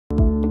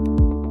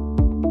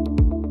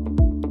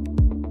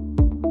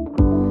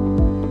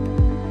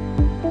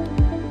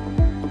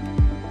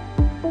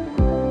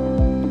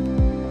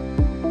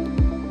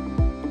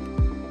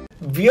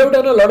we have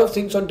done a lot of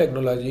things on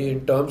technology in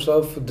terms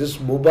of this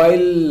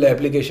mobile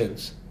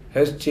applications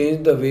has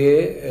changed the way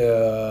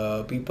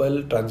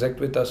people transact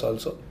with us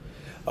also.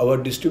 Our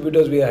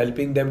distributors, we are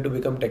helping them to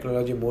become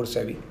technology more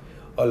savvy.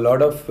 A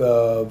lot of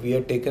we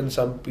had taken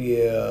some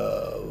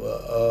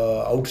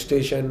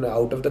outstation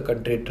out of the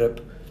country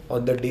trip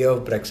on the day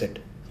of Brexit,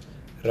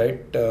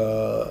 right?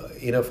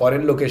 In a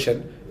foreign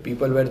location,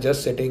 people were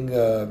just sitting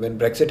when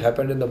Brexit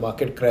happened and the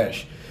market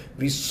crash.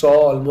 We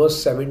saw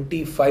almost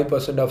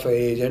 75% of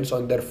agents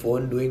on their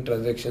phone doing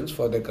transactions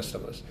for their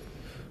customers.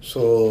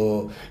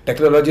 So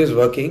technology is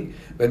working.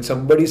 When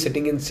somebody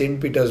sitting in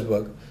St.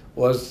 Petersburg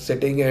was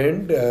sitting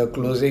and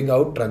closing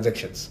out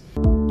transactions.